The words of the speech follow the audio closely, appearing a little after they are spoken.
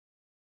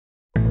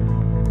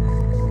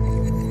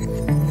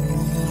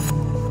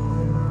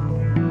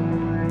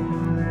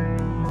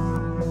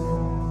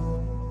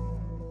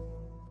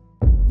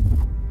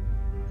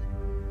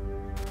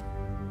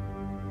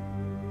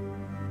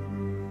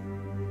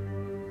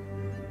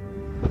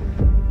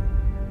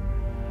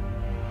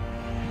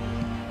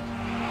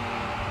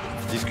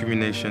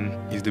discrimination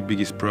is the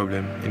biggest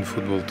problem in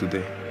football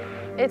today.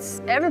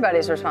 It's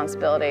everybody's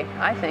responsibility,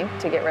 I think,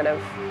 to get rid of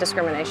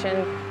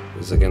discrimination.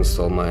 It's against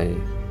all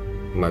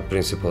my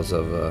principles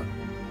of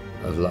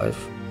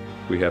life.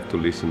 We have to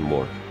listen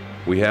more.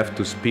 We have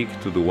to speak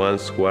to the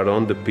ones who are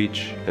on the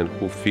pitch and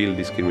who feel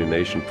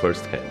discrimination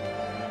firsthand.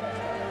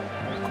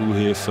 Could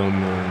hear some,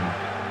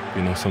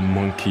 some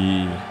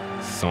monkey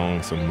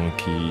song, some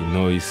monkey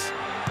noise.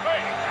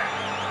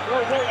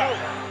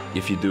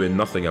 If you're doing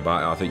nothing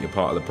about it, I think you're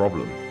part of the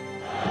problem.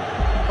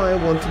 I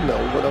want to know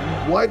what a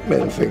white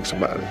man thinks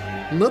about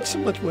it, not so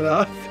much what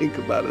I think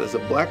about it as a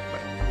black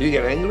man. You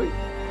get angry?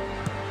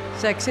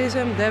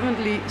 Sexism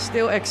definitely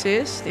still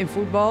exists in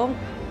football.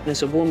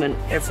 As a woman,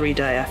 every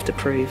day I have to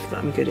prove that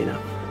I'm good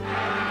enough.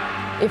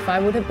 If I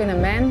would have been a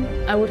man,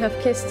 I would have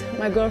kissed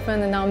my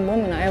girlfriend, and now I'm a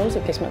woman, I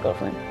also kiss my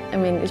girlfriend. I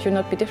mean, it should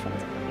not be different.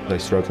 I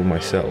struggle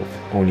myself,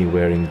 only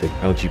wearing the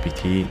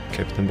LGBT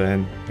captain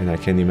band, and I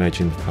can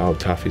imagine how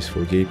tough it is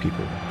for gay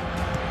people.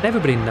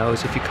 Everybody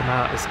knows if you come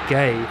out as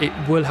gay, it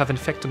will have an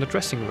effect on the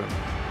dressing room.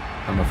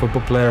 I'm a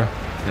football player,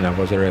 and I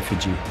was a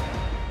refugee.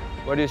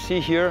 What you see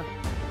here?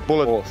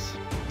 Bullet holes.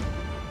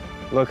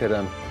 Look at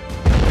them.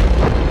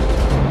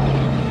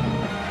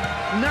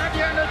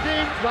 Nadia and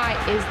Nadim. Why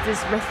is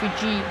this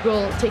refugee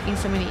girl taking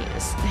so many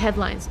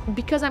headlines?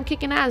 Because I'm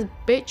kicking ass,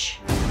 bitch.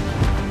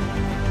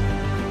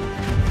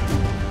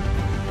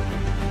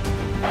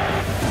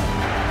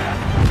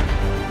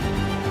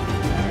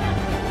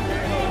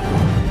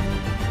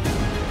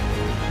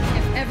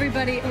 If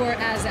everybody were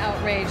as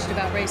outraged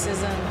about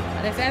racism,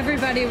 and if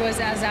everybody was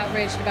as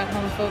outraged about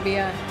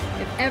homophobia,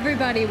 if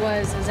everybody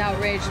was as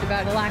outraged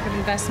about the lack of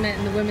investment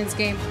in the women's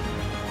game,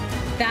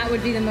 that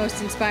would be the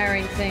most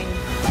inspiring thing.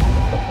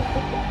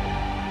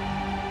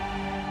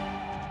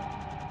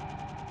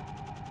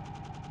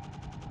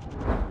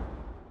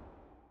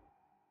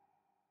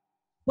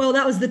 Well,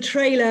 that was the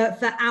trailer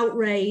for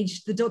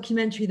Outraged, the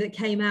documentary that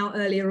came out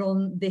earlier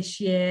on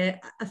this year.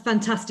 A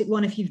fantastic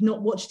one. If you've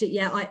not watched it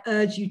yet, I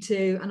urge you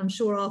to. And I'm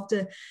sure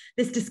after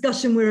this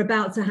discussion we're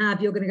about to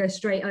have, you're going to go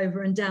straight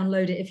over and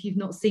download it if you've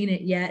not seen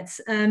it yet.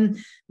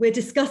 We're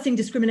discussing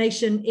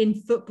discrimination in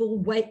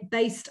football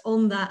based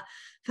on that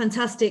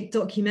fantastic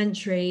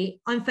documentary.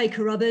 I'm Faye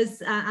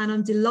Carruthers, and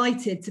I'm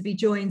delighted to be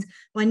joined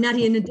by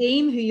Nadia and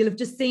Nadim, who you'll have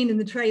just seen in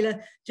the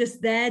trailer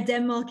just there,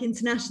 Denmark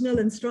international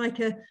and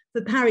striker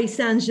for Paris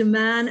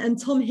Saint-Germain, and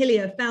Tom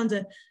Hillier,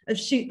 founder of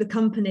Shoot the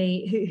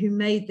Company, who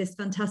made this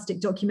fantastic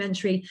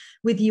documentary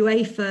with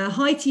UEFA.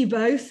 Hi to you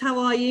both. How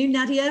are you?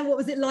 Nadia, what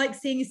was it like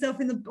seeing yourself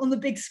on the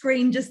big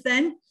screen just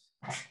then?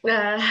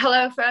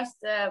 Hello first.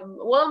 It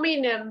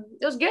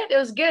was good. It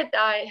was good.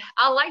 I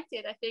liked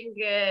it. I think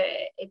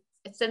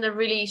it sent a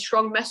really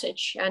strong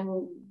message,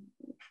 and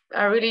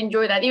I really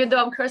enjoy that, even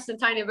though I'm cursing a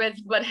tiny bit,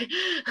 but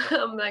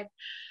I'm like,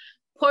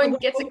 point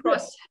gets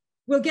across.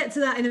 We'll get to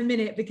that in a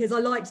minute, because I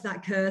liked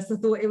that curse. I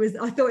thought it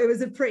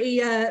was a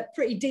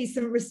pretty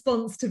decent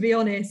response, to be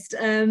honest.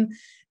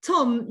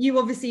 Tom, you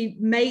obviously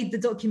made the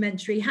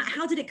documentary.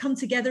 How did it come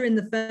together in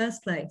the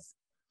first place?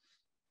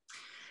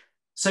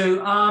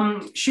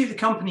 So Shoot the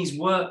Company's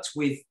worked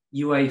with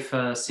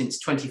UEFA since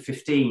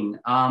 2015.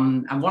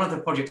 And one of the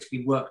projects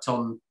we worked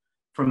on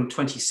from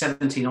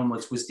 2017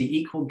 onwards was the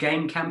Equal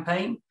Game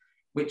campaign,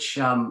 which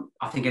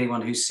I think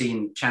anyone who's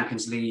seen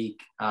Champions League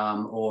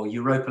or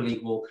Europa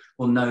League will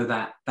know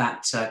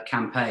that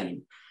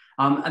campaign.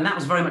 And that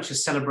was very much a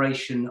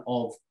celebration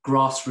of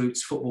grassroots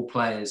football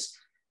players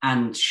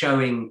and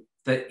showing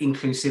the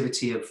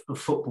inclusivity of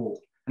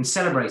football and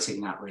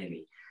celebrating that,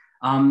 really.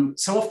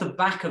 So off the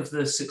back of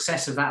the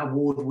success of that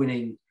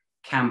award-winning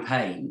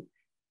campaign,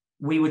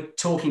 we were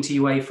talking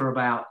to UEFA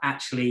about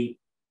actually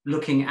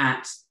looking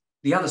at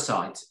the other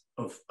side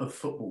of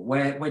football,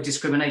 where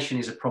discrimination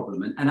is a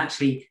problem, and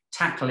actually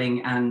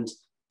tackling and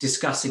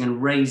discussing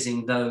and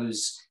raising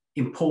those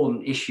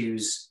important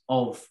issues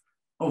of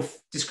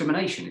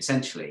discrimination,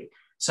 essentially.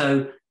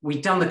 So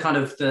we'd done the kind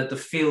of the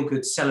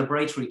feel-good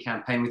celebratory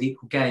campaign with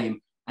Equal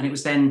Game, and it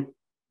was then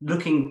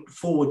looking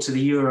forward to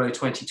the Euro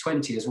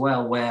 2020 as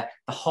well, where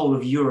the whole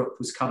of Europe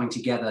was coming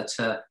together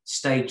to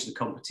stage the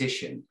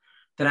competition,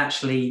 that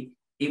actually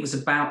it was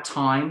about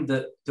time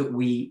that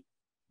we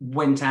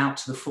went out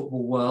to the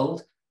football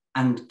world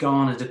and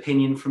garnered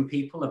opinion from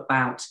people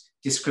about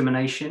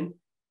discrimination,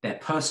 their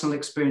personal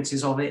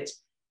experiences of it,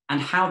 and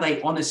how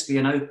they honestly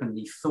and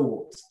openly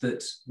thought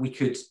that we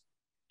could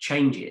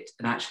change it,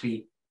 and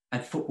actually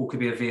football could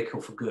be a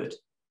vehicle for good.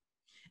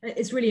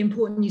 It's really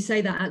important you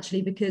say that,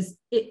 actually, because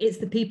it's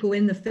the people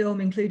in the film,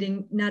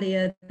 including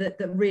Nadia, that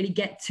really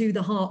get to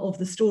the heart of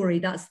the story.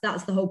 That's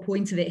the whole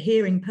point of it,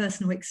 hearing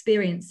personal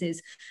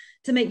experiences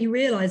to make you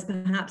realise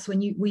perhaps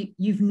when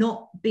you've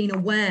not been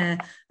aware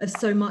of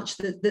so much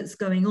that's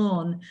going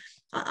on.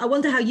 I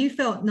wonder how you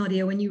felt,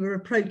 Nadia, when you were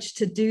approached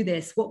to do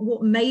this.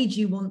 What made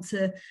you want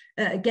to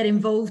get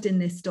involved in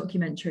this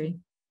documentary?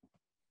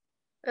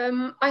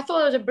 I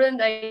thought it was a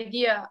brilliant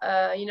idea.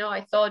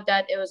 I thought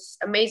that it was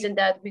amazing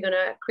that we're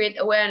gonna create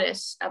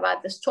awareness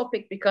about this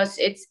topic, because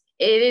it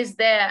is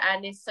there,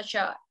 and it's such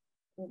a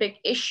big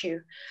issue.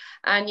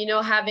 And, you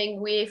know, having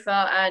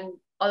UEFA and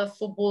other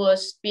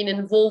footballers being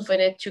involved in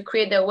it to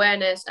create the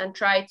awareness and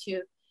try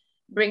to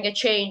bring a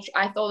change,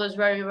 I thought was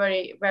very,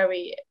 very,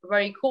 very,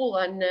 very cool.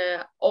 And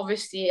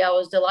obviously I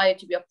was delighted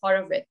to be a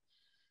part of it,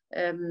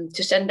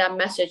 to send that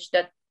message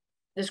that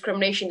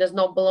discrimination does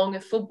not belong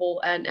in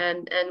football, and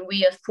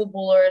we as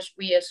footballers,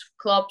 we as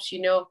clubs,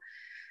 you know,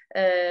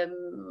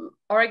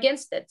 are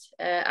against it.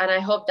 And I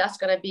hope that's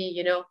going to be,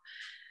 you know,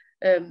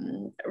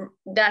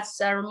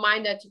 that's a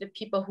reminder to the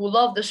people who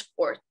love the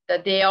sport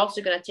that they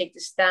also going to take the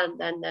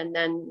stand, and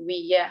then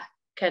we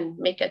can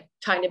make a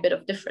tiny bit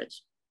of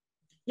difference.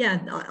 Yeah,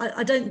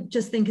 I don't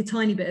just think a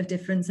tiny bit of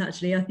difference,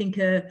 actually. I think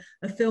a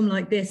film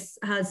like this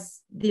has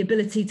the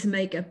ability to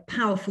make a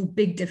powerful,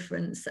 big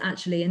difference,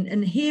 actually.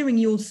 And hearing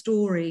your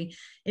story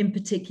in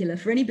particular,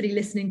 for anybody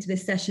listening to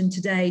this session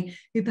today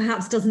who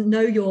perhaps doesn't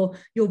know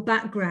your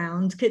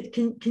background,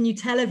 can you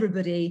tell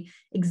everybody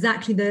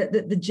exactly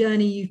the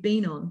journey you've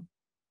been on?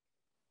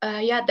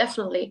 Yeah,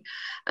 definitely.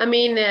 I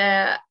mean,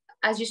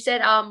 as you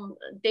said, I'm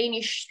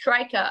Danish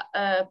striker,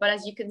 but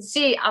as you can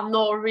see, I'm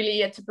not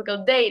really a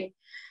typical Dane.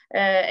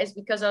 It's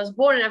because I was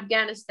born in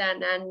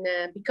Afghanistan,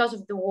 and because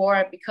of the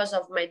war, because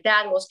of my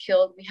dad was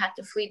killed, we had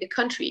to flee the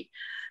country.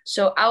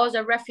 So I was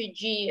a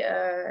refugee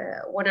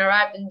when I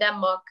arrived in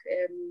Denmark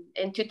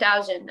in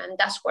 2000, and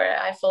that's where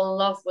I fell in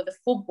love with the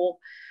football.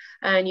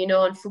 And, you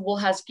know, and football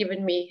has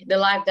given me the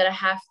life that I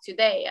have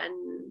today.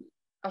 And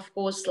of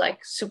course, like,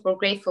 super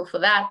grateful for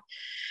that.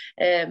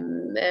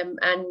 And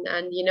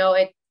you know,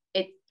 it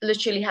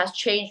literally has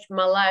changed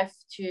my life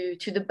to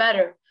the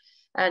better.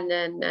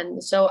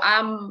 And so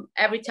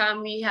every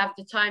time we have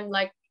the time,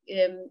 like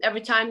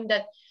every time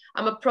that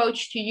I'm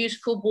approached to use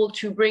football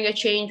to bring a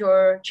change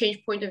or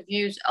change point of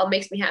views, it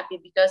makes me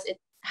happy because it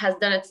has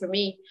done it for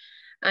me,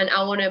 and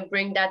I want to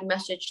bring that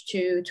message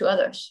to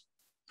others.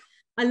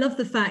 I love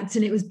the fact,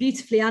 and it was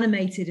beautifully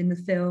animated in the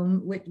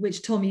film,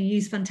 which Tom, you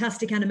use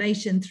fantastic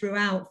animation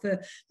throughout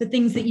for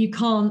things that you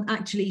can't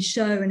actually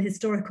show in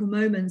historical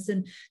moments,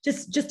 and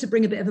just to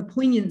bring a bit of a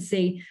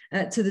poignancy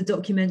to the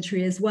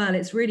documentary as well.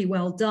 It's really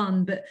well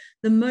done. But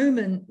the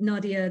moment,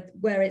 Nadia,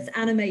 where it's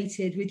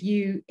animated with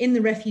you in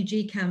the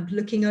refugee camp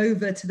looking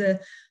over to the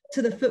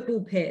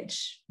football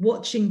pitch,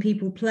 watching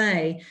people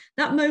play,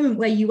 that moment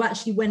where you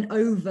actually went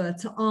over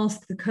to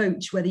ask the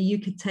coach whether you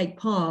could take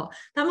part,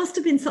 that must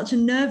have been such a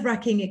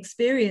nerve-wracking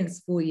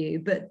experience for you,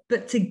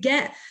 but to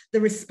get the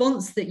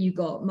response that you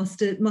got must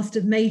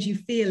have made you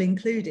feel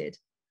included.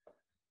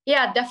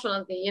 Yeah,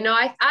 definitely. You know,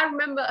 I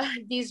remember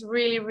these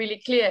really,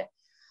 really clear.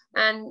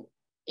 And,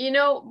 you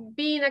know,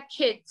 being a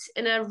kid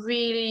in a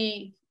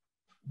really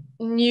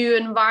new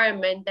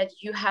environment that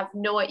you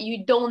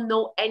don't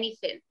know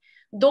anything.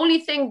 The only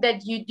thing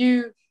that you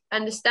do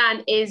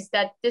understand is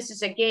that this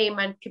is a game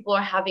and people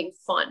are having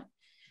fun.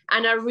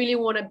 And I really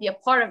want to be a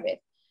part of it.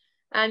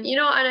 And, you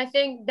know, and I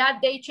think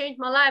that day changed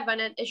my life,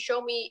 and it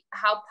showed me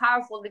how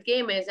powerful the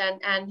game is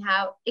and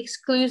how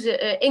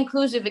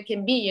inclusive it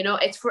can be. You know,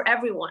 it's for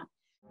everyone.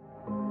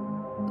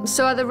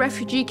 So at the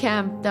refugee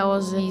camp, there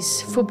was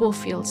these football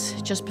fields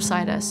just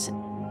beside us.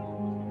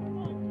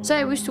 So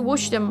I used to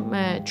watch them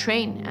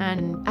train,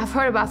 and I've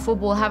heard about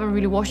football, haven't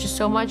really watched it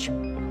so much.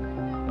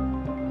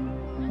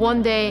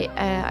 One day,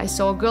 I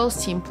saw a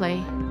girls' team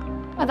play.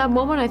 At that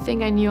moment, I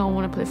think I knew I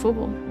want to play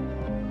football.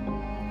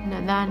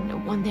 And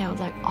then one day I was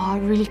like, oh, I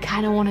really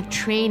kind of want to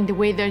train the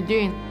way they're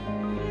doing.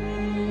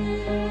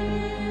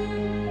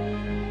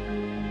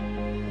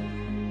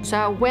 So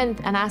I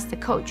went and asked the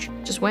coach,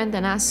 just went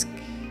and asked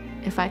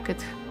if I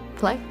could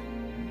play.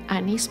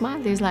 And he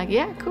smiled, he's like,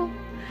 yeah, cool,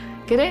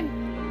 get in.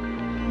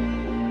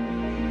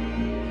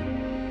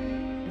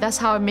 That's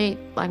how I made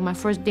like my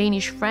first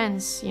Danish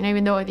friends, you know,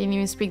 even though I didn't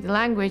even speak the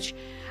language.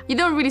 You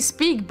don't really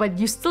speak, but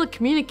you still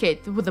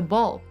communicate with the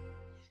ball.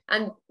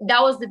 And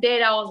that was the day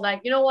that I was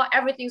like, you know what,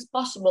 everything's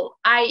possible.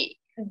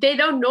 They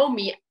don't know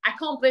me, I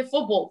can't play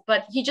football,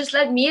 but he just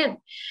let me in.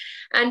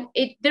 And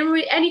it didn't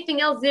really,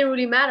 anything else didn't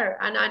really matter.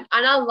 And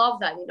I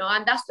love that, you know,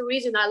 and that's the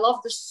reason I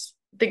love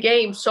the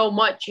game so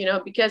much, you know,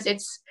 because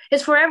it's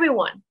for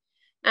everyone.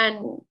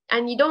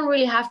 And you don't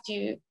really have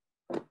to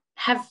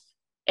have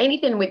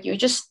anything with you,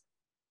 just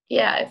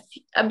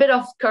a bit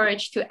of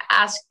courage to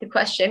ask the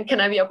question,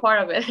 can I be a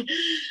part of it?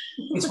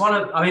 It's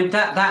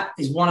that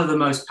is one of the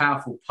most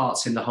powerful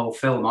parts in the whole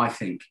film, I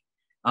think,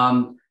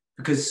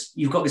 because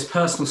you've got this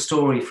personal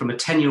story from a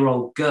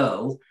 10-year-old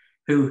girl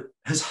who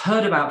has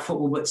heard about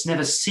football but's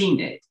never seen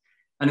it,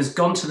 and has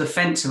gone to the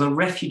fence of a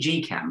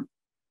refugee camp,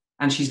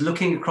 and she's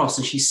looking across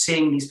and she's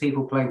seeing these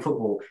people playing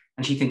football,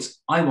 and she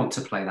thinks, I want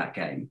to play that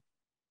game.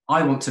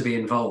 I want to be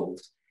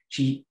involved.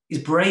 She is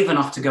brave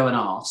enough to go and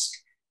ask.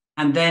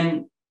 And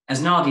then,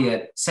 as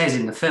Nadia says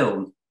in the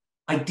film,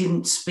 I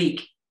didn't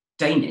speak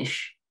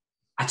Danish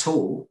at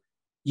all.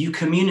 You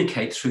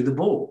communicate through the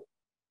ball.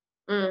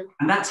 And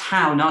that's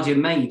how Nadia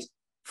made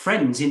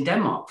friends in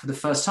Denmark for the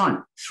first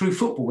time, through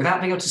football,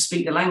 without being able to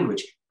speak the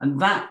language. And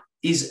that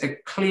is a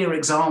clear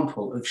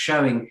example of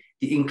showing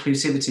the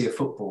inclusivity of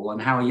football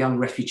and how a young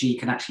refugee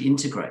can actually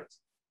integrate.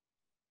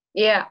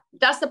 Yeah,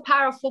 that's the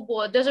power of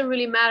football. It doesn't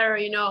really matter,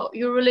 you know,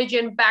 your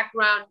religion,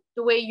 background,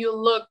 the way you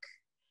look,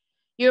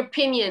 your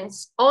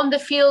opinions on the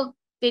field.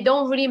 They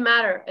don't really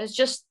matter. It's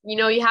just, you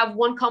know, you have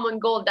one common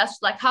goal. That's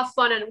like have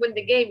fun and win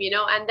the game, you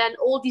know, and then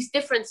all these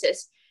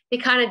differences, they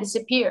kind of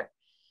disappear.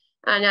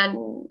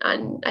 And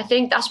I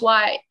think that's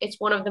why it's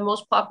one of the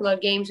most popular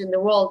games in the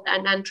world.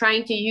 And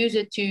trying to use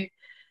it to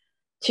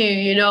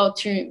you know,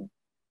 to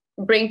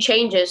bring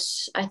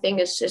changes, I think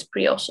is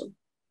pretty awesome.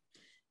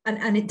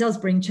 And it does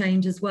bring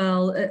change as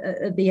well.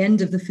 At the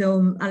end of the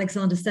film,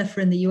 Alexander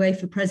Seferin, the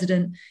UEFA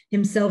president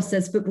himself,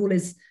 says football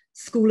is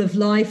school of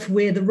life.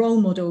 We're the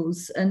role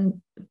models.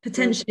 And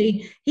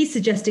potentially he's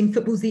suggesting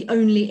football's the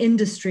only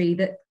industry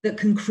that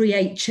can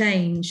create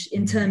change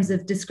in terms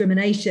of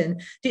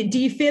discrimination. Do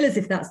you feel as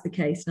if that's the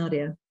case,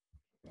 Nadia?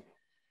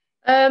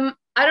 I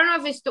don't know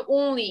if it's the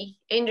only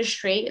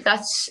industry.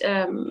 That's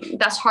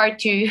hard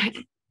to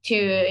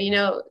you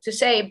know, to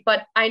say,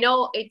 but I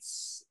know it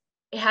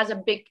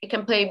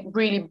can play a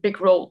really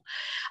big role.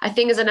 I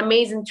think it's an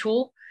amazing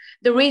tool.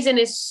 The reason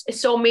it's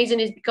so amazing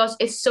is because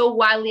it's so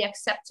widely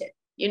accepted,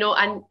 you know,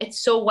 and it's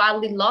so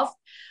widely loved.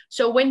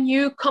 So when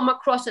you come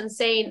across and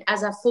saying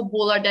as a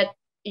footballer that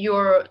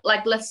you're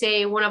like, let's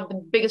say one of the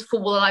biggest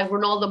footballers like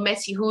Ronaldo,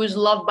 Messi, who is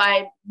loved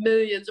by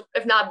millions,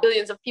 if not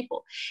billions of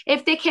people,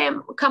 if they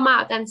can come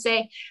out and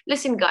say,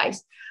 listen,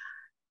 guys,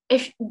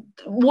 if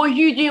what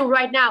you're doing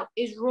right now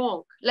is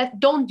wrong,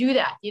 don't do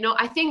that. You know,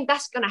 I think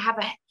that's going to have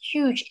a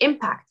huge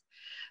impact.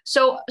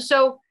 So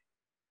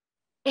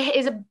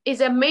it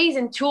is an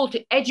amazing tool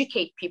to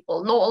educate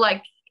people, not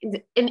like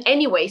in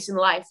any ways in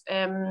life.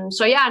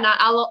 So yeah, and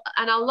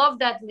I love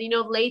that, you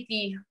know,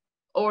 lately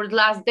or the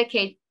last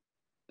decade,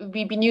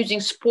 we've been using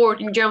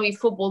sport, in generally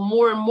football,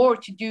 more and more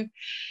to do,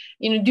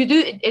 you know,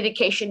 do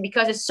education,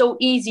 because it's so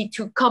easy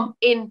to come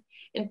in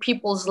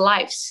people's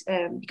lives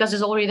because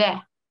it's already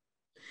there.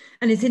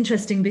 And it's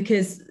interesting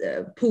because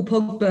Paul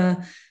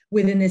Pogba,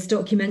 within this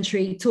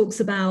documentary, talks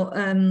about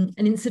an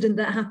incident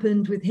that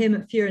happened with him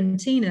at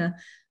Fiorentina,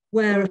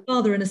 where a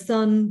father and a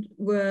son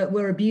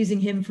were abusing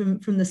him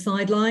from the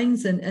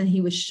sidelines, and he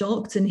was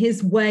shocked. And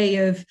his way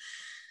of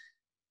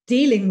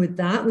dealing with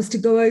that was to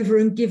go over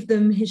and give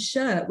them his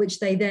shirt, which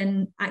they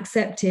then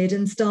accepted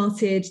and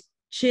started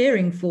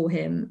cheering for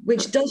him,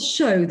 which does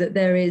show that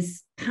there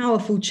is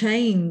powerful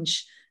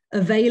change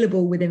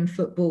available within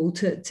football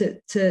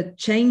to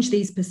change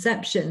these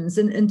perceptions.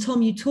 And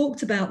Tom, you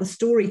talked about the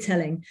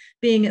storytelling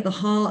being at the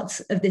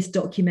heart of this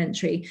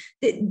documentary.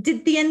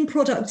 Did the end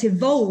product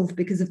evolve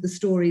because of the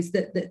stories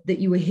that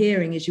you were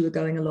hearing as you were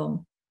going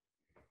along?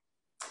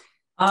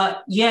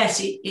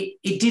 Yes,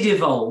 it did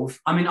evolve.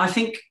 I mean, I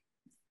think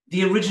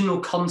the original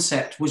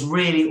concept was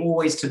really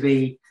always to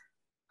be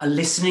a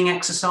listening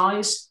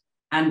exercise,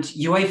 and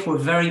UEFA were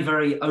very,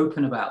 very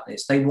open about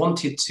this. They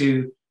wanted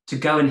to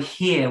go and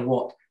hear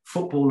what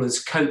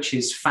footballers,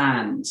 coaches,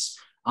 fans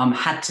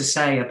had to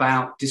say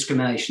about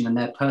discrimination and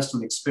their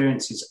personal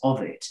experiences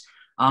of it.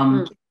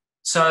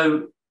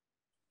 So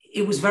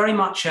it was very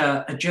much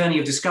a journey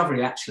of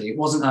discovery, actually. It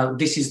wasn't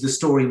this is the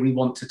story we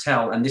want to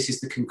tell and this is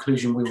the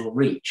conclusion we will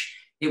reach.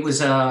 It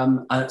was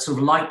a sort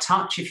of light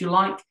touch, if you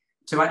like,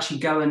 to actually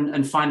go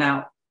and find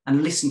out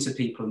and listen to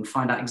people and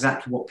find out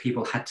exactly what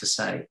people had to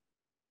say.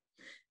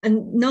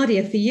 And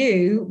Nadia, for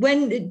you,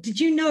 when did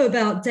you know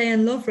about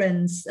Dejan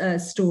Lovren's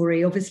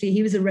story? Obviously,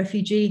 he was a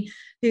refugee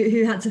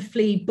who had to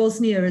flee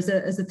Bosnia as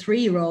a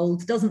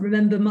 3-year-old, doesn't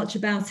remember much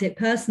about it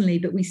personally,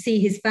 but we see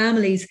his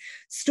family's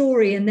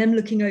story and them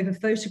looking over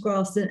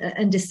photographs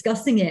and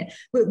discussing it.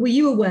 Were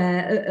you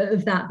aware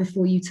of that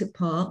before you took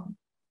part?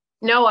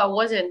 No, I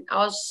wasn't.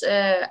 I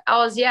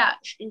was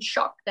in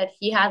shock that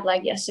he had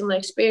like a similar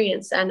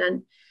experience,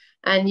 and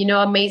you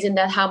know, amazing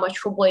that how much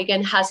football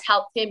again has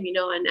helped him, you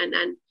know,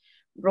 and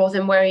brought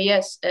him where he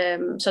is.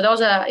 So that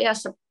was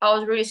I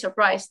was really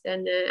surprised,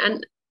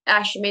 and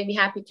actually made me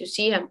happy to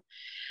see him.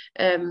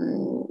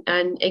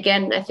 And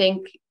again, I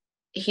think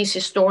his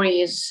story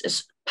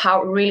is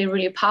really,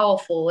 really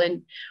powerful,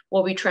 and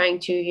what we're trying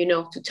to, you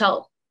know, to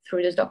tell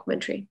through this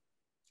documentary.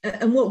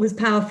 And what was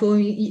powerful,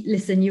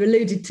 listen, you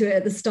alluded to it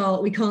at the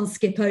start, we can't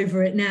skip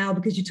over it now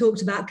because you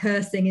talked about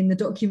cursing in the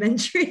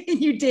documentary.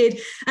 You did,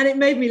 and it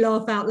made me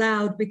laugh out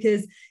loud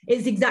because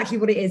it's exactly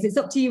what it is. It's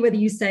up to you whether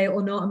you say it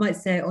or not. I might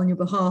say it on your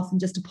behalf and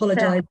just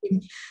apologise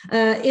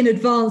in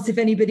advance if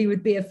anybody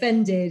would be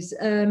offended.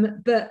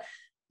 But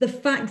the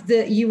fact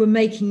that you were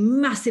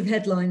making massive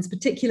headlines,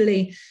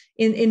 particularly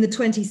in the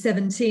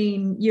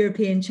 2017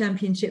 European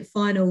Championship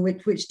final,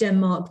 which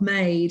Denmark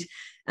made,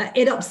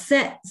 it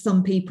upset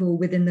some people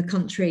within the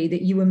country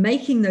that you were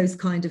making those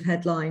kind of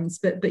headlines,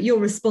 but your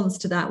response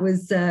to that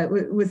was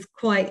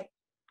quite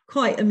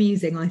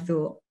amusing, I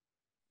thought.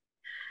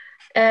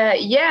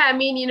 Yeah, I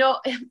mean, you know,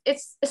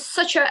 it's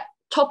such a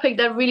topic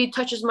that really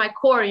touches my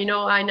core, you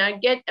know, and I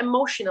get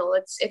emotional.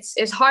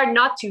 It's hard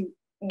not to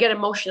get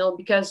emotional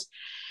because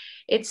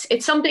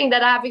it's something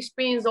that I've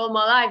experienced all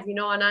my life, you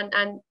know,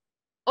 and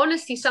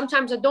honestly,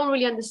 sometimes I don't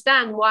really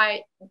understand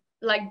why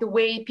like the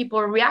way people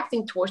are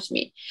reacting towards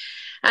me.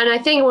 And I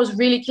think it was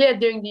really clear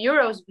during the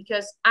Euros,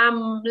 because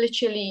I'm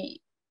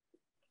literally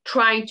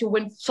trying to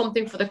win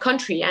something for the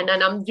country, and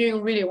I'm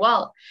doing really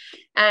well.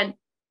 And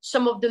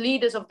some of the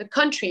leaders of the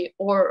country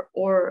or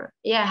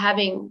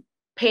having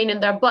pain in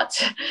their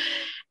butts.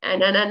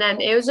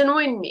 And it was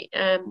annoying me.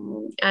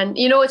 And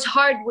you know, it's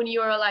hard when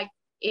you're like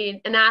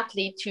an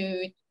athlete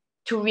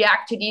to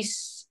react to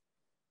these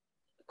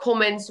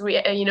comments,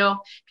 you know,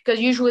 because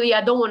usually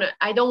I don't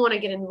want to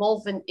get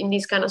involved in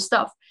this kind of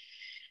stuff.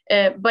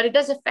 But it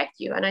does affect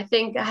you. And I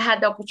think I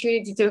had the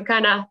opportunity to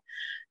kind of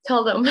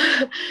tell them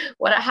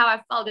how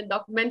I felt in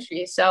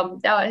documentary. So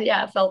that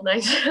it felt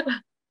nice.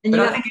 But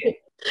I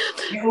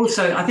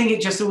think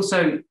it just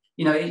also,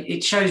 you know,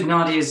 it shows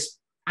Nadia's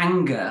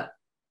anger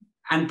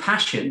and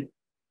passion.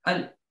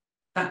 And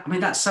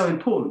that's so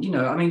important. You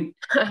know, I mean,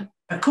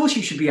 of course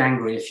you should be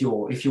angry if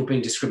you're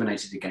being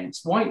discriminated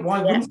against. Why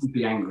wouldn't you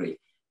be angry?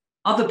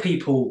 Other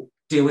people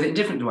deal with it in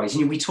different ways.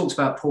 You know, we talked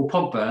about Paul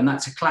Pogba, and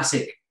that's a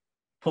classic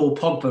Paul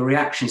Pogba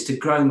reaction, is to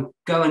go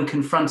and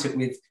confront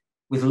it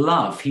with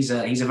love. He's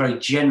a very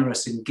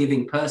generous and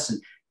giving person.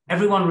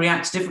 Everyone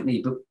reacts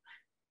differently, but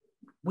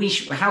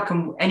how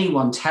can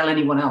anyone tell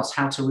anyone else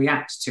how to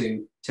react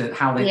to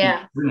how they've been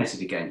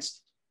discriminated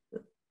against?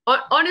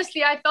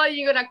 Honestly, I thought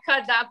you were gonna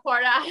cut that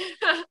part out.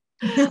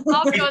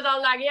 Afterwards, I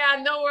was like,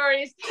 yeah, no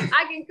worries.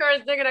 I can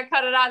curse. They're gonna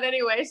cut it out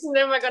anyways. And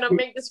then we're gonna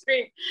make the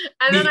screen.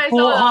 And then I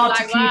thought, I was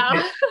like,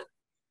 wow.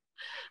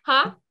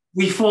 Huh?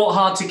 We fought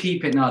hard to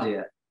keep it,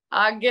 Nadia.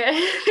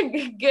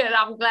 Good.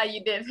 I'm glad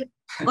you did.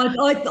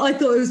 I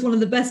thought it was one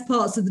of the best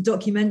parts of the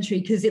documentary,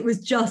 because it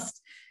was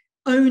just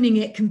owning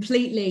it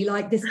completely.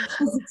 Like, this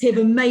positive,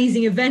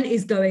 amazing event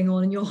is going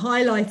on, and you're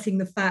highlighting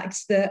the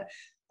fact that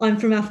I'm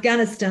from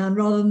Afghanistan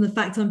rather than the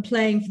fact I'm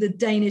playing for the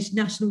Danish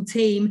national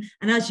team,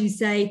 and, as you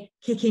say,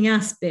 kicking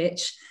ass,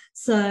 bitch.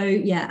 So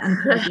yeah,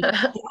 and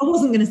I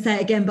wasn't going to say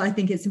it again, but I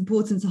think it's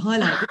important to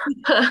highlight.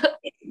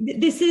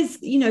 This is,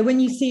 you know, when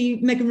you see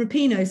Megan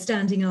Rapinoe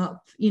standing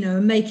up, you know,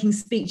 and making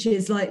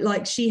speeches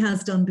like she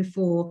has done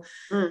before,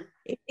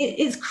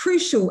 it's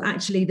crucial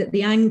actually that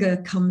the anger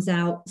comes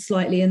out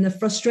slightly, and the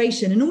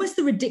frustration and almost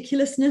the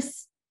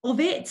ridiculousness of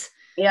it.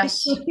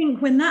 Yes. Because I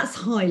think when that's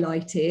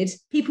highlighted,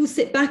 people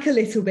sit back a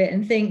little bit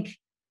and think,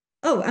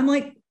 oh, am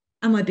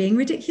I being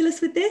ridiculous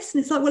with this?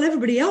 And it's like, well,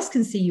 everybody else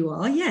can see you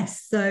are.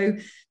 Yes. So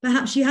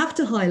perhaps you have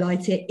to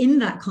highlight it in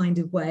that kind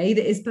of way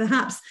that is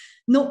perhaps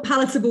not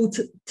palatable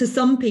to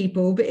some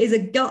people, but is a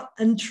gut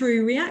and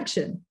true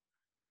reaction.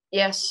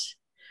 Yes,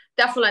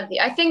 definitely.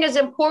 I think it's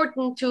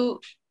important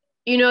to,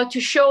 you know, to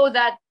show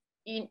that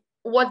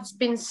what's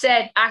been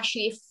said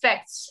actually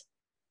affects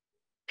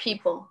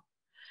people.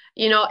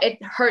 You know, it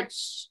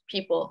hurts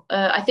people.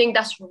 I think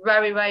that's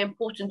very, very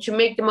important, to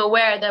make them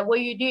aware that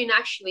what you're doing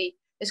actually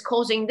is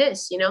causing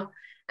this, you know,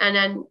 and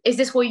then is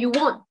this what you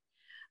want?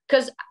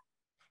 Because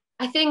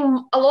I think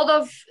a lot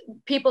of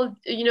people,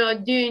 you know,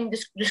 doing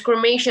this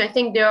discrimination, I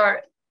think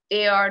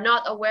they are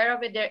not aware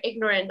of it. They're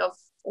ignorant of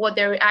what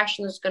their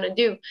reaction is going to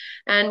do.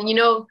 And, you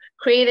know,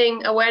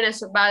 creating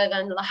awareness about it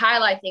and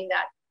highlighting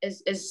that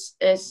is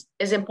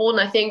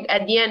important. I think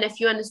at the end, if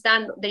you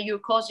understand that you're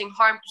causing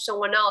harm to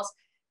someone else,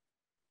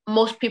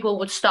 most people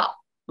would stop.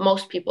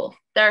 Most people.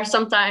 There are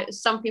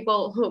sometimes some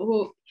people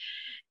who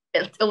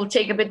it will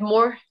take a bit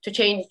more to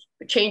change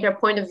their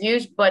point of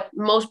views, but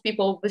most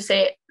people will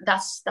say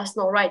that's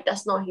not right,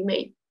 that's not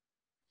humane.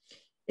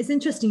 It's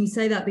interesting you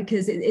say that,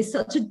 because it's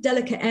such a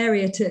delicate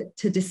area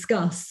to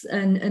discuss,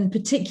 and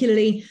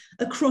particularly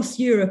across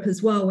Europe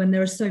as well, when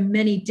there are so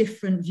many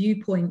different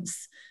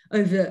viewpoints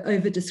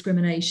over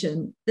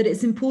discrimination, that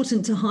it's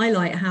important to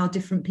highlight how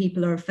different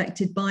people are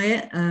affected by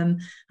it,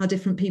 how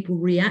different people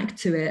react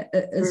to it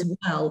as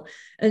well.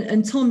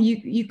 And Tom,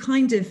 you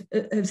kind of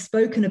have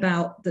spoken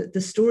about the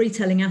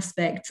storytelling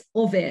aspect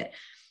of it.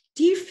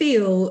 Do you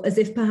feel as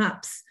if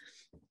perhaps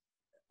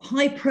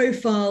high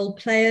profile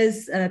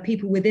players,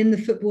 people within the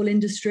football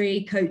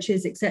industry,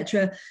 coaches,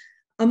 etc.,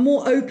 are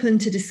more open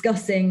to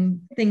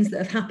discussing things that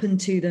have happened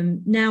to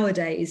them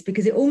nowadays?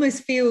 Because it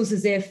almost feels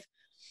as if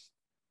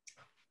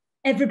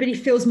everybody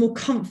feels more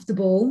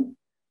comfortable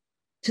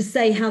to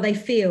say how they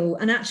feel,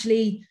 and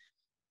actually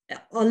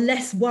are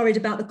less worried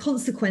about the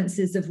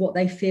consequences of what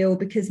they feel,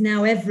 because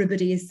now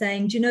everybody is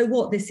saying, do you know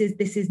what, this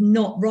is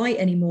not right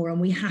anymore, and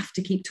we have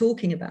to keep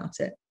talking about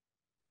it.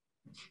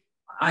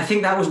 I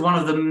think that was one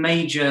of the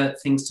major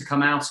things to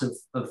come out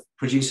of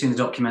producing the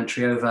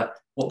documentary over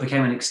what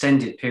became an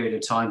extended period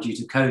of time due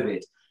to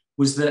COVID,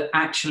 was that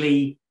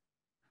actually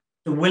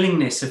the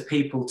willingness of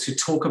people to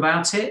talk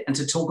about it and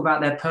to talk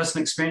about their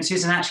personal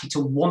experiences, and actually to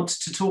want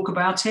to talk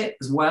about it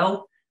as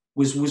well,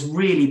 was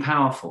really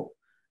powerful.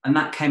 And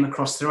that came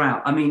across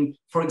throughout. I mean,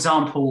 for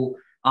example,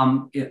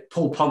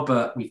 Paul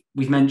Pogba,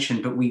 we've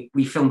mentioned, but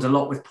we filmed a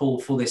lot with Paul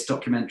for this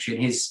documentary,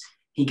 and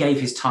he gave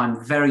his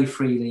time very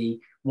freely,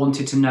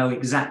 wanted to know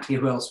exactly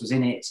who else was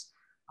in it.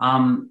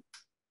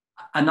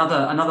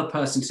 Another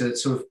person to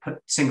sort of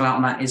single out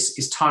on that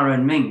is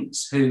Tyrone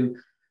Mings, who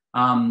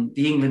the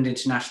England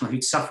international,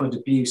 who'd suffered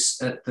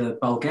abuse at the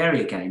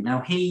Bulgaria game.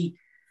 Now, he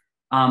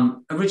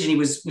originally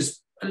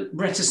was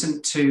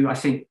reticent to, I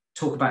think,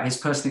 talk about his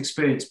personal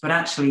experience, but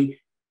actually,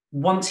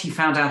 once he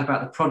found out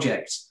about the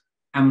project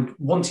and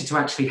wanted to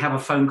actually have a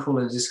phone call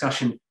and a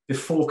discussion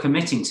before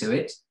committing to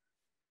it,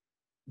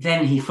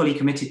 then he fully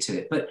committed to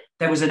it. But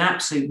there was an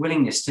absolute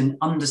willingness to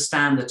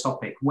understand the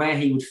topic, where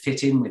he would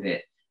fit in with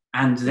it,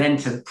 and then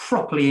to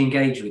properly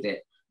engage with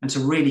it and to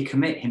really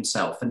commit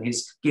himself and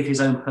give his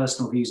own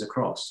personal views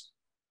across.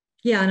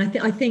 Yeah, and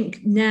I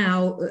think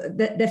now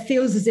that there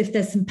feels as if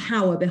there's some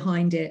power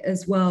behind it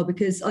as well,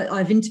 because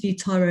I've interviewed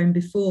Tyrone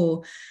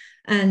before,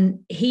 and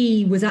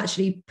he was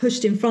actually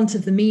pushed in front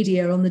of the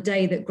media on the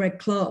day that Greg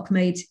Clark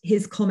made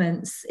his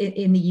comments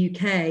in the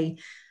UK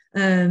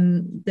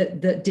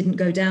that didn't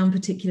go down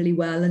particularly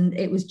well. And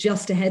it was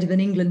just ahead of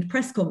an England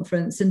press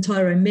conference, and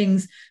Tyrone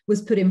Mings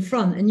was put in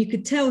front. And you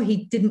could tell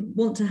he didn't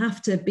want to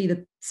have to be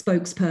the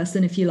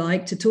spokesperson, if you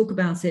like, to talk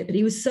about it. But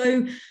he was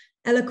so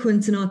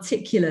eloquent and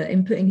articulate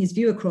in putting his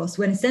view across,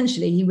 when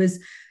essentially he was,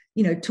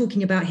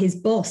 talking about his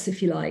boss,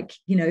 if you like,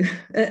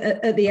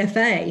 at the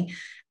FA.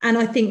 And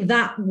I think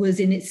that was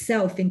in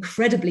itself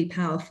incredibly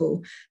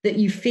powerful, that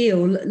you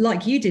feel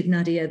like you did,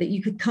 Nadia, that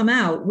you could come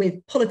out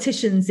with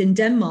politicians in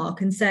Denmark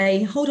and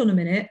say, hold on a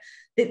minute,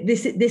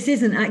 this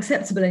isn't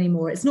acceptable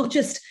anymore. It's not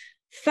just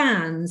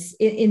fans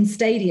in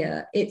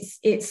stadia,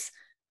 it's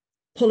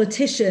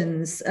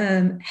politicians,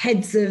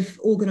 heads of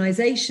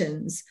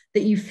organizations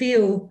that you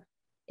feel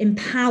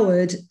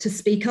empowered to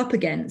speak up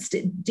against.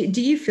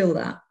 Do you feel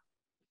that?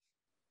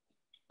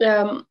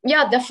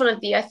 Yeah,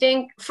 definitely. I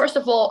think, first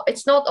of all,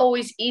 it's not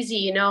always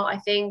easy, I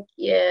think,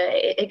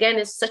 again,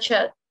 it's such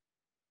a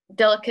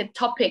delicate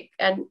topic,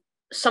 and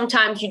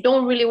sometimes you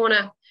don't really want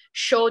to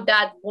show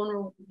that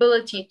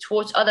vulnerability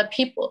towards other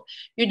people.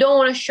 You don't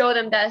want to show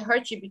them that it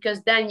hurts you,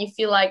 because then you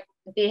feel like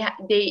they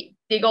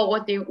got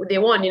what they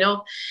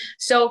want,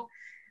 So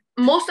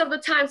most of the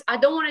times I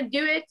don't want to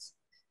do it,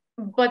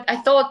 but I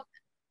thought,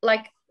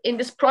 like, in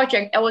this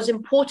project, it was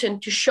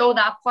important to show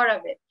that part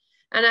of it.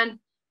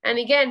 And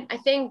again, I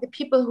think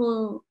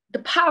the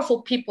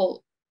powerful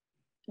people,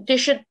 they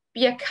should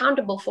be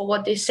accountable for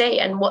what they say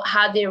and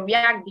how they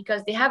react,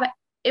 because they have an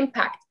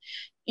impact.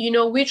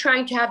 We're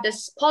trying to have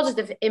this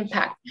positive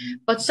impact,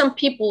 but some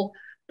people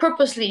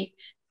purposely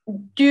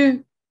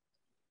do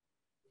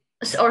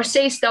or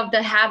say stuff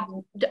that have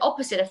the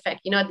opposite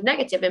effect, the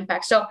negative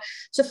impact. So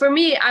for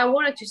me, I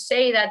wanted to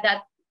say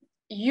that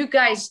you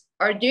guys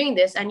are doing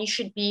this and you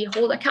should be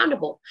held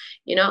accountable,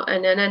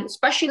 and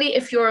especially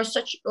if you're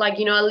such, like,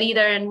 a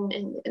leader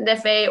in the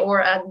FA or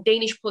a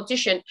Danish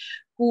politician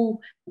who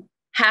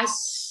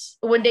has,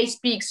 when they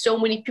speak, so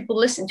many people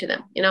listen to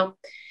them,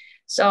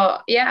 So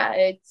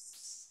yeah,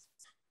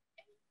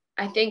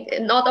 I think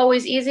not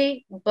always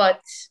easy, but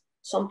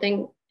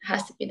something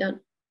has to be done.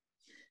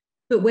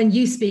 But when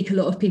you speak, a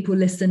lot of people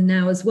listen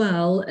now as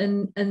well,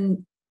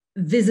 and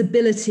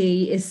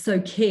visibility is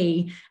so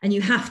key, and you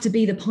have to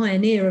be the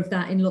pioneer of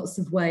that in lots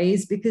of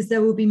ways, because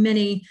there will be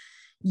many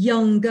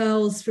young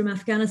girls from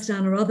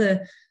Afghanistan or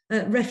other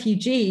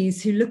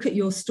refugees who look at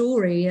your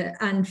story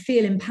and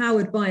feel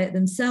empowered by it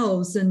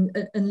themselves, and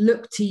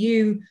look to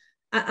you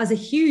as a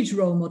huge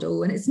role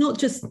model. And it's not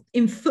just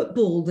in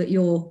football that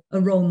you're a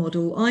role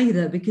model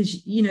either,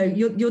 because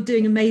you're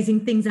doing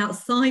amazing things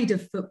outside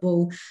of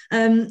football.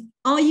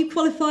 Are you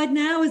qualified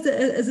now as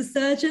a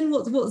surgeon?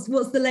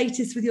 What's the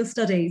latest with your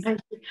studies?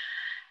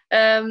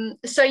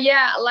 So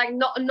yeah, like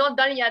not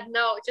done yet,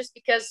 no, just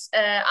because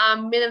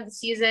I'm mid of the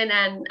season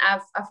and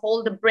I've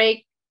hold a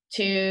break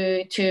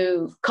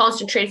to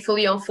concentrate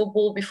fully on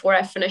football before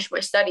I finish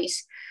my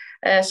studies.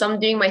 So I'm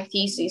doing my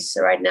thesis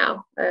right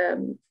now,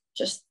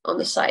 just on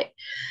the side.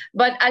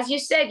 But as you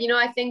said,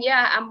 I think,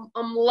 yeah,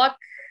 I'm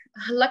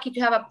lucky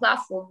to have a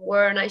platform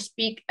where when I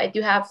speak, I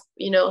do have,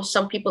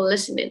 some people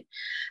listening.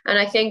 And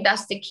I think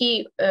that's the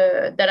key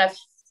that I've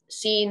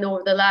seen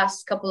over the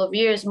last couple of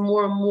years.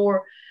 More and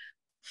more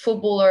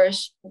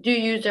footballers do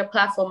use their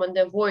platform and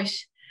their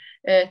voice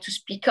to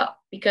speak up,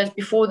 because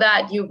before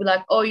that you'd be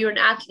like, oh, you're an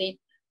athlete,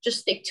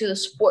 just stick to the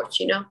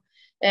sports,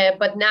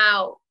 but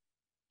now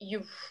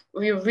you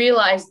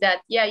realize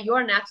that, yeah, you're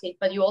an athlete,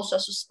 but you also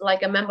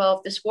like a member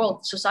of this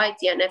world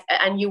society,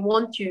 and you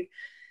want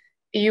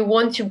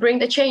to bring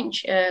the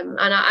change, and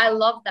I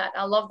love that.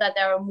 I love that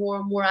there are more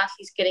and more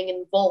athletes getting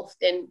involved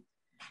in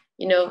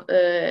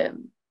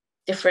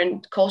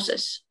different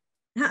causes.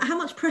 How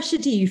much pressure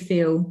do you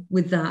feel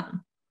with that?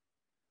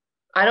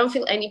 I don't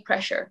feel any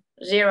pressure,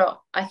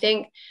 zero. I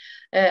think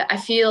I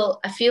feel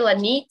a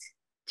need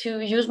to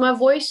use my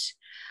voice.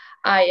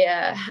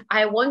 I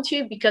want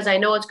to, because I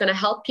know it's going to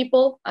help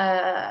people.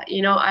 I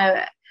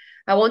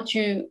want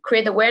to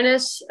create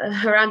awareness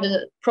around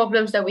the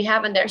problems that we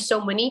have, and there's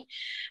so many.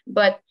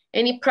 But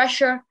any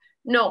pressure,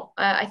 no.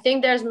 I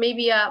think there's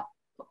maybe a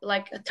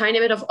tiny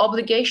bit of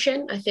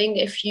obligation. I think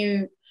if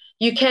you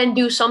can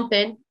do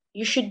something,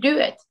 you should do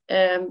it.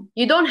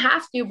 You don't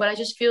have to, but I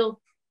just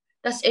feel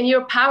that's in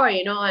your power,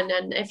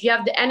 and if you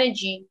have the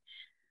energy,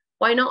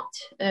 why not?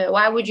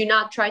 Why would you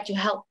not try to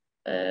help?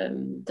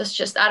 That's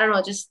just, I don't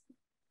know, just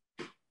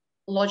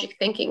logic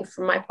thinking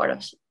from my part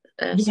of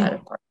side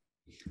of part.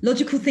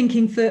 Logical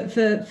thinking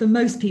for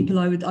most people,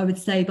 I would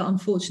say, but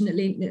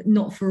unfortunately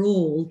not for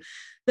all.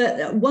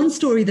 But one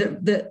story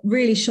that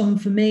really shone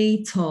for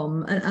me,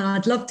 Tom, and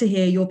I'd love to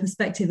hear your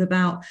perspective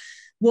about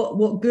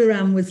what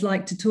Guram was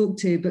like to talk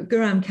to, but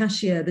Guram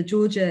Kashia, the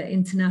Georgia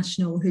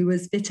international who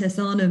was Vitesse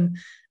Arnhem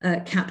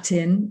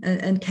captain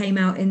and came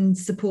out in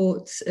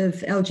support of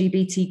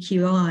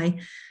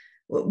LGBTQI,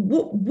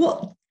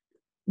 what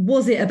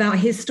was it about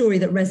his story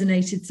that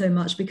resonated so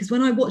much? Because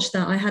when I watched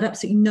that, I had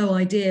absolutely no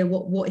idea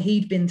what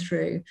he'd been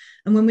through.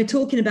 And when we're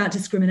talking about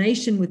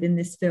discrimination within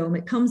this film,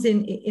 it comes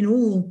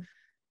in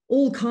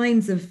all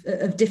kinds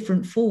of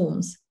different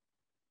forms.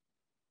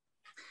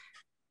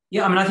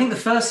 Yeah, I mean, I think the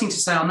first thing to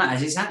say on that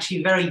is it's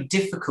actually very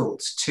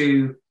difficult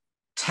to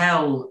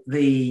tell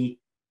the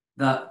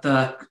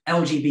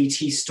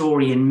LGBT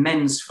story in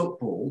men's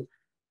football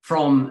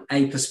from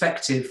a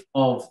perspective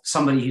of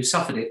somebody who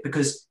suffered it,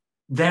 because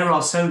there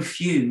are so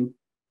few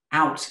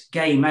out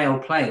gay male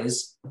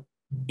players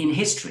in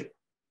history.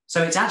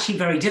 So it's actually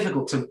very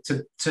difficult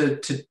to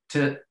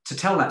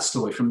tell that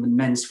story from the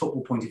men's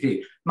football point of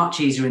view. Much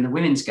easier in the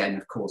women's game,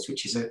 of course,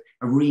 which is a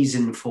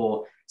reason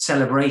for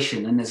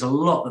celebration. And there's a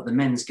lot that the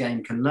men's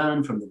game can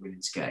learn from the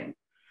women's game.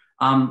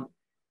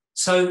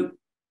 So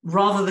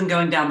rather than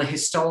going down the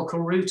historical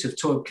route of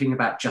talking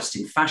about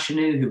Justin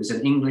Fashanu, who was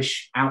an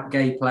English out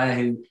gay player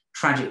who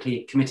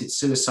tragically committed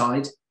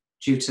suicide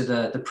due to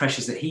the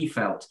pressures that he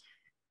felt,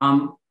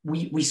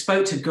 we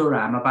spoke to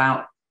Guram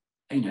about,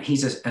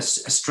 he's a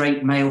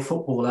straight male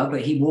footballer,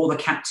 but he wore the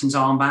captain's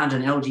armband,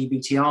 an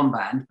LGBT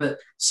armband, but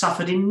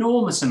suffered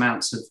enormous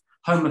amounts of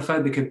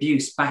homophobic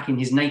abuse back in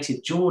his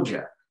native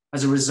Georgia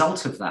as a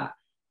result of that.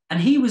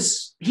 And he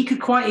could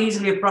quite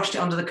easily have brushed it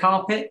under the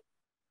carpet,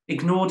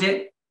 ignored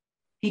it.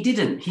 He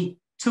didn't. He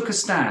took a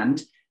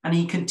stand, and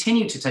he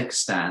continued to take a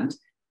stand.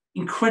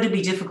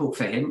 Incredibly difficult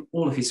for him.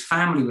 All of his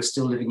family was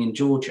still living in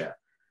Georgia.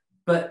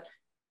 But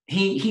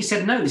he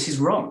said, no, this is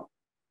wrong.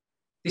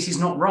 This is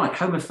not right.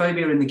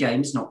 Homophobia in the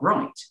game is not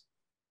right.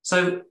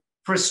 So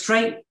for a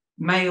straight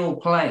male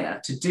player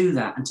to do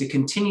that and to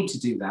continue to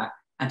do that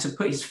and to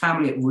put his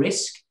family at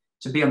risk,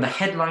 to be on the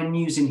headline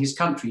news in his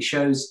country,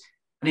 shows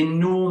an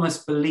enormous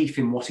belief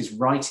in what is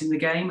right in the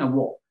game and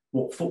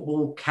what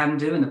football can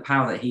do and the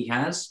power that he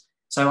has.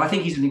 So I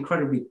think he's an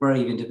incredibly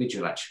brave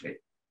individual, actually.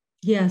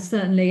 Yeah,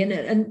 certainly.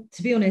 And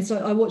to be honest,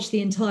 I watched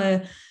the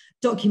entire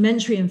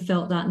documentary and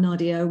felt that,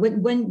 Nadia,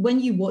 when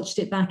you watched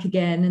it back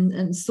again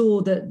and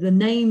saw that the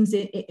names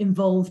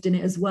involved in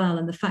it as well,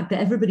 and the fact that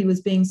everybody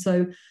was being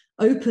so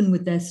open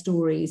with their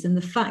stories, and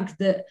the fact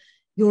that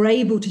you're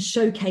able to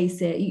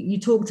showcase it. You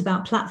talked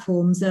about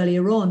platforms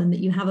earlier on, and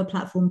that you have a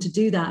platform to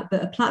do that,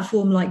 but a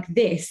platform like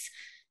this,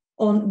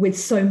 with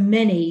so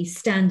many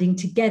standing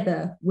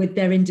together with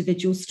their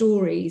individual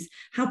stories,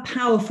 how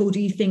powerful do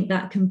you think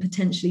that can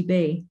potentially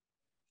be?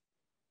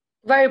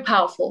 Very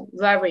powerful,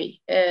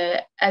 very.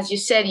 As you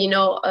said,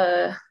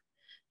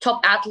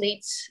 top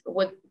athletes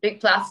with big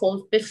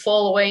platforms, big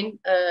following,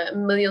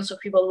 millions of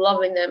people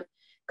loving them,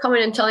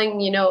 coming and telling,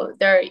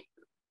 their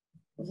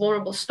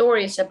vulnerable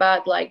stories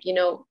about,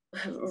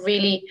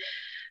 really,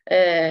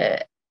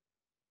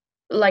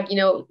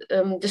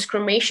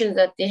 discrimination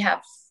that they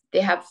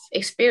have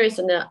experienced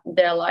in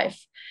their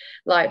lives.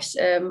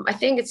 I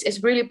think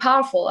it's really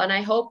powerful, and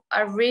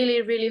I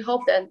really, really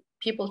hope that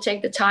people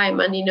take the time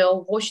and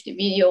watch the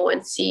video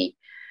and see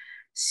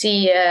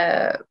these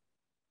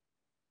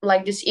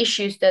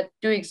issues that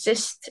do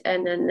exist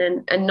and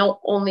not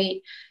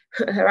only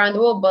around the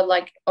world, but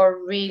are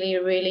really,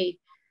 really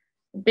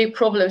big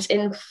problems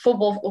in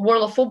football,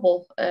 world of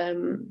football.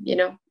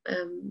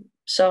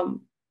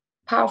 So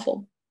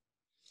powerful.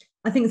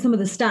 I think some of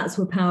the stats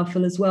were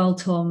powerful as well,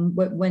 Tom,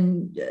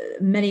 when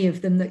many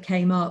of them that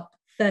came up,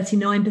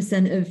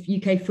 39% of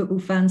UK football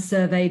fans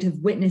surveyed have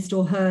witnessed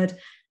or heard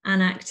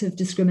an act of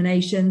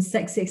discrimination,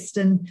 sexist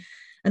and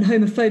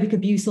homophobic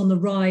abuse on the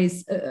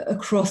rise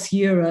across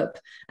Europe.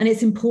 And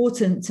it's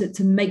important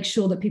to make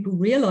sure that people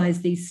realise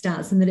these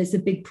stats and that it's a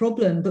big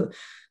problem. But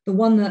the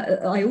one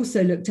that I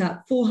also looked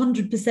at,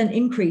 400%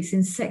 increase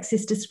in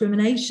sexist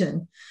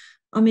discrimination.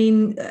 I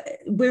mean,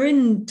 we're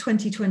in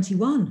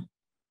 2021.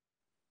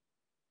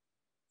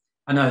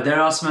 I know there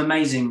are some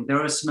amazing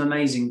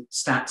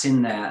stats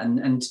in there,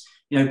 and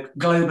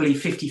globally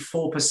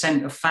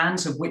 54% of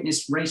fans have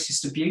witnessed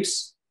racist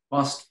abuse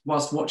whilst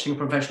watching a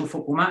professional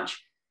football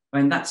match. I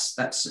mean, that's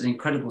an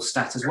incredible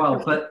stat as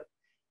well. But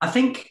I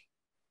think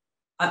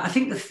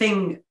the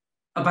thing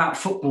about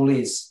football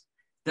is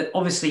that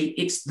obviously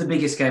it's the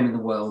biggest game in the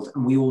world,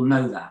 and we all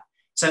know that.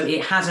 So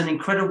it has an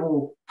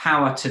incredible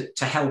power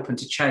to help and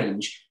to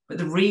change. But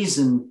the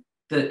reason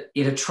that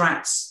it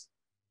attracts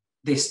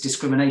this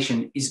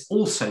discrimination is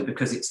also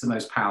because it's the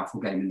most powerful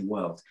game in the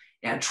world.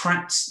 It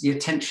attracts the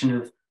attention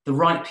of the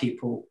right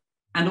people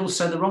and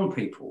also the wrong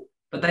people,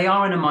 but they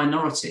are in a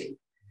minority.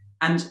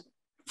 And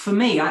for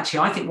me, actually,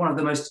 I think one of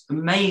the most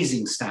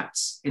amazing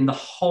stats in the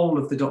whole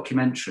of the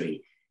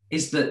documentary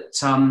is that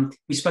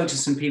we spoke to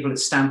some people at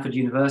Stanford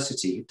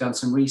University who've done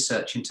some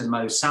research into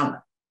Mo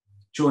Salah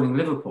joining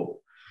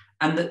Liverpool,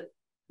 and that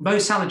Mo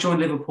Salah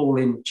joined Liverpool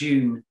in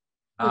June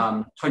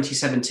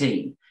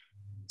 2017.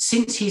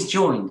 Since he's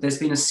joined, there's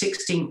been a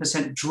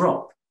 16%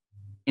 drop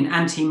in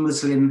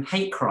anti-Muslim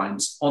hate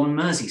crimes on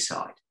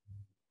Merseyside.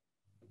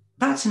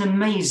 That's an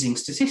amazing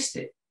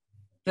statistic.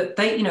 That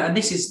they, and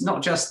this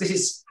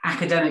is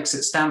academics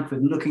at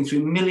Stanford looking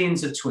through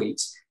millions of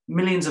tweets,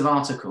 millions of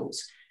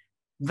articles.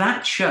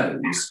 That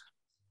shows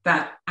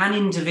that an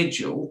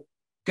individual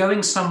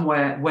going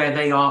somewhere where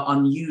they are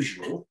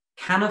unusual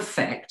can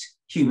affect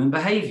human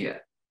behavior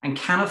and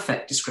can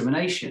affect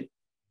discrimination.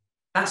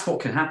 That's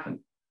what can happen.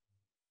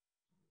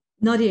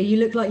 Nadia, you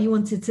look like you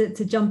wanted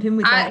to jump in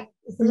with that.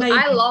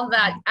 I love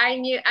that.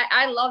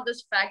 I love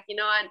this fact,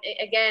 and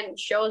it, again,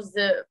 shows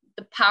the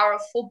power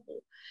of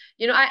football.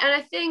 And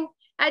I think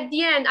at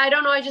the end, I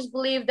don't know, I just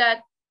believe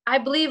that I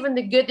believe in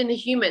the good in the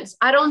humans.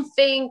 I don't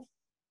think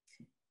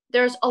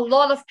there's a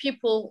lot of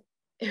people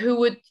who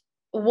would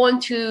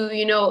want to,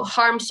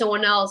 harm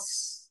someone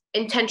else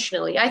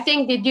intentionally. I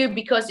think they do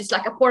because it's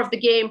like a part of the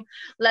game.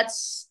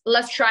 Let's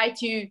try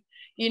to,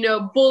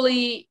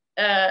 bully,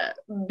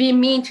 be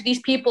mean to these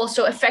people,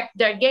 so affect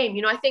their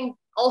game. I think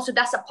also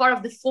that's a part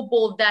of the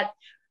football that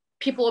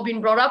people have been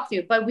brought up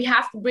to, but we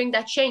have to bring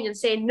that change and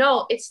say,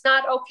 no, it's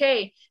not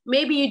okay.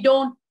 Maybe you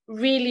don't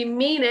really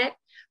mean it,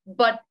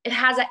 but it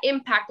has an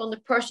impact on the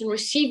person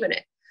receiving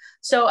it.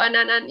 So, and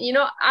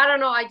I don't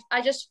know,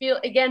 I just feel,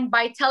 again,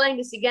 by telling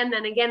this again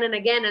and again and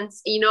again, and,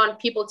 and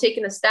people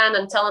taking a stand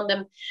and telling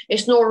them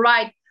it's not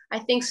right, I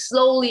think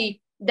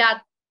slowly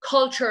that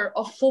culture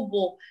of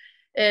football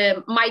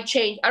might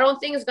change. I don't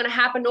think it's going to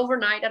happen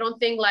overnight. I don't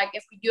think like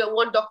if we do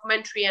one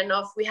documentary and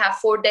if we have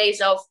 4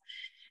 days of,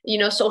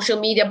 social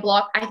media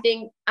block, I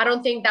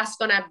don't think that's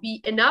going to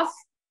be enough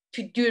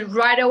to do it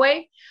right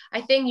away. I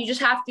think you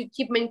just have to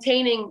keep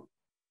maintaining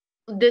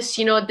this,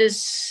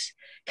 this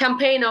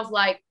campaign of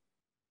like,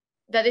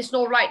 that it's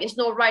not right, it's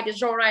not right,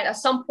 it's not right. At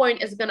some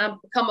point, it's gonna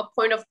become a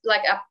point of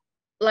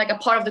like a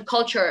part of the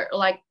culture,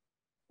 like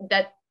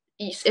that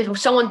if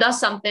someone does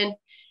something,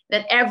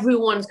 that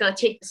everyone's gonna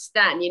take the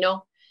stand,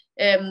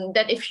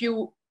 that if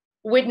you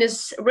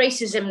witness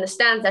racism in the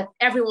stands, that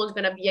everyone's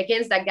gonna be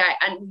against that guy,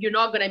 and you're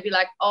not gonna be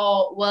like,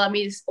 oh, well, I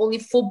mean, it's only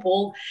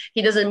football,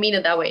 he doesn't mean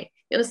it that way.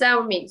 You understand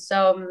what I mean?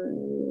 So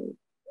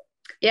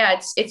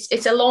yeah,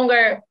 it's a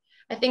longer,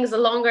 I think it's a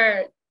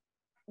longer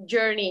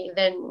journey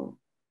than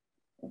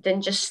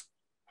just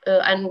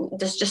and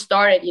just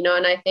started,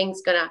 and I think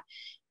it's gonna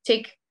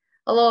take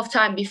a lot of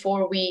time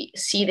before we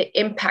see the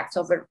impact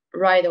of it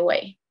right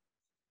away.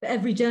 But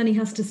every journey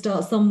has to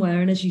start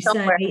somewhere, and as you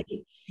say,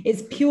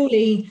 it's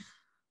purely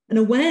an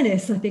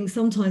awareness, I think,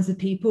 sometimes of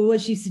people,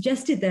 as you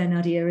suggested there,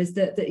 Nadia, is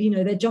that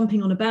they're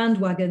jumping on a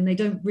bandwagon. They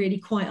don't really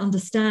quite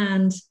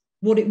understand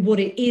what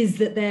it is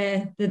that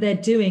they're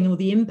doing, or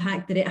the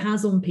impact that it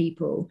has on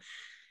people.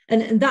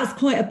 And that's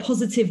quite a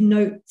positive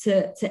note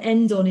to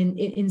end on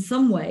in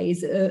some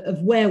ways of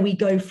where we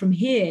go from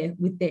here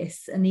with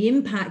this and the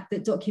impact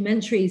that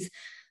documentaries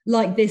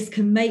like this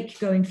can make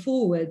going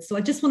forward. So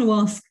I just want to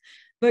ask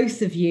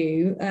both of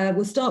you,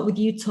 we'll start with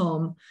you,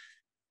 Tom.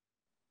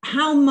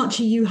 How much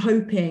are you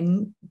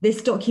hoping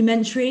this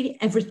documentary,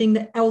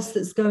 everything else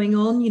that's going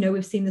on,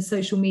 we've seen the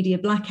social media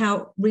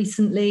blackout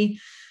recently,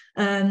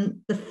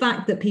 the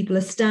fact that people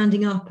are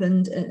standing up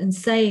and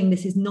saying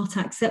this is not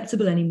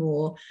acceptable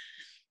anymore,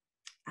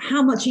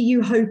 how much are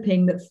you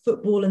hoping that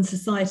football and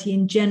society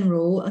in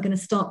general are going to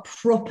start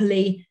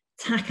properly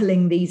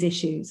tackling these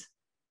issues?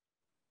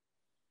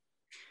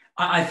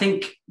 I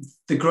think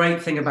the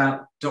great thing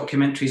about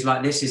documentaries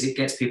like this is it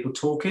gets people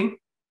talking,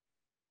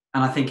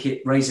 and I think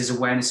it raises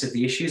awareness of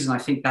the issues. And I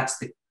think that's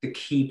the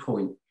key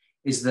point,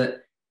 is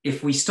that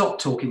if we stop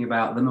talking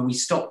about them and we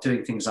stop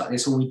doing things like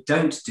this, or we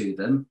don't do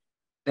them,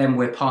 then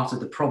we're part of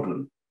the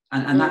problem.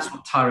 And that's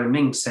what Tyrone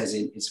Ming says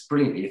it's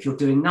brilliantly. If you're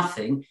doing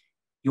nothing,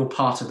 you're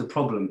part of the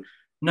problem.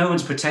 No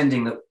one's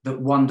pretending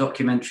that one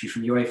documentary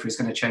from UEFA is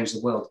going to change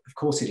the world. Of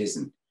course it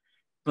isn't.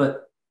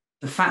 But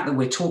the fact that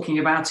we're talking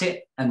about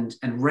it and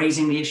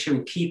raising the issue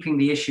and keeping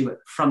the issue at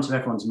the front of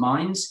everyone's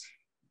minds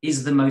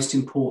is the most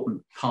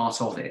important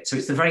part of it. So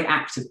it's the very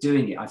act of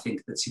doing it, I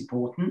think, that's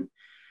important.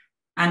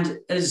 And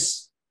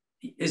as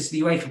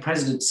the UEFA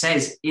president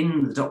says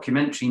in the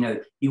documentary,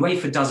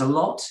 UEFA does a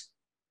lot,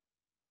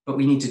 but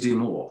we need to do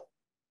more.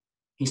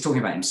 He's talking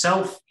about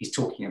himself, he's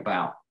talking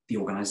about the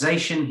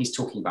organization, he's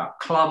talking about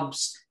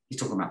clubs, he's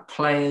talking about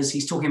players,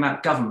 he's talking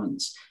about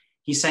governments.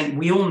 He's saying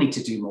we all need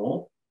to do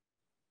more,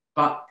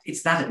 but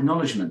it's that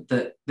acknowledgement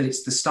that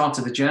it's the start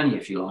of the journey,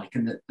 if you like,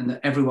 and that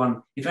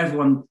everyone, if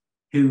everyone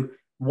who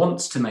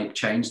wants to make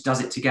change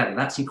does it together,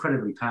 that's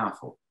incredibly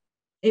powerful.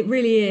 It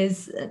really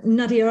is.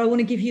 Nadia, I want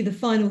to give you the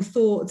final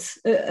thoughts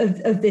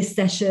of this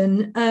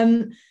session.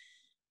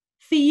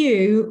 For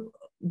you,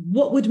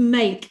 what would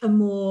make a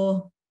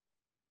more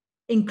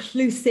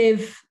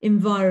inclusive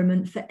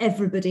environment for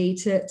everybody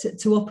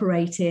to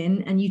operate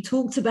in? And you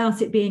talked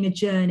about it being a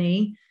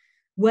journey.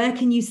 Where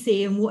can you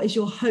see, and what is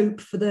your hope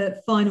for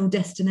the final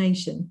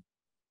destination?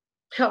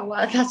 Oh,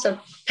 wow, that's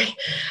a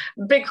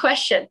big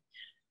question.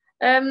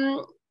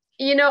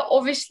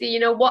 obviously,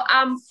 what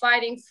I'm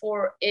fighting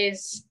for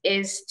is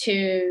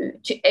to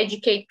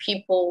educate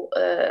people,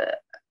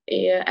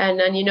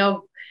 and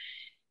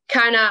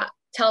kind of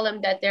tell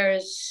them that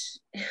there's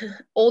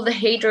all the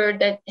hatred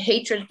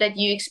that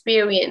you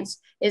experience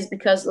is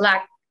because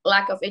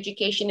lack of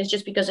education, is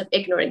just because of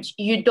ignorance.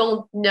 You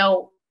don't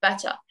know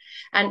better,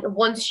 and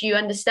once you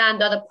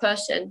understand the other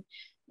person,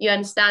 you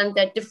understand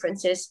their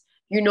differences,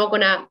 you're not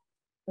gonna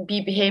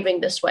be behaving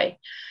this way.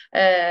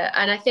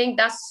 And I think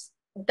that's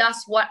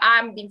what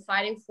I've been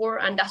fighting for,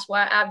 and that's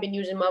why I've been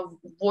using my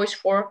voice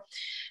for,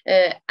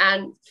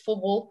 and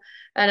football.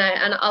 And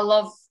I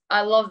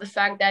love the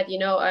fact that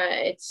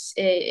it's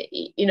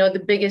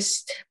the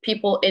biggest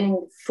people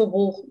in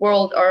football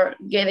world are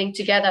getting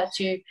together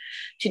to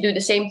do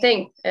the same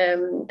thing,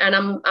 and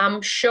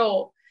I'm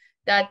sure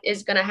that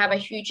is going to have a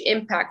huge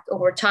impact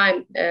over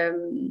time.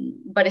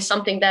 But it's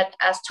something that,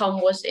 as Tom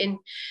was in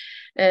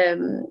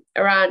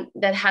around,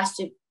 that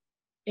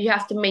you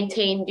have to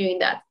maintain doing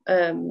that,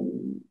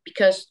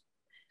 because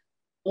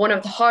one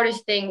of the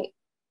hardest thing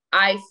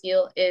I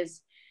feel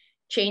is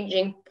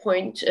changing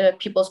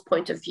people's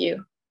point of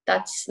view.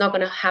 That's not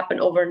going to happen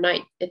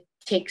overnight. It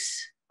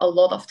takes a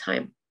lot of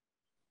time.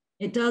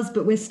 It does,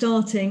 but we're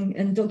starting,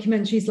 and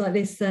documentaries like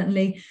this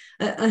certainly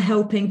are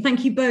helping.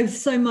 Thank you both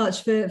so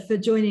much for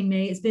joining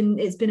me. It's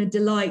been a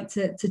delight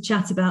to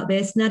chat about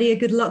this. Nadia,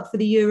 good luck for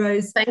the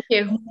Euros. Thank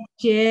you.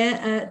 Next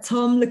year.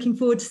 Tom, looking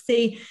forward to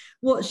see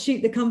what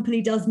Shoot the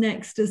Company does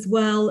next as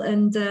well.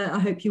 And I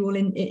hope you all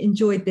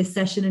enjoyed this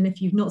session. And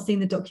if you've not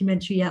seen the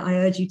documentary yet, I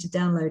urge you to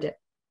download it.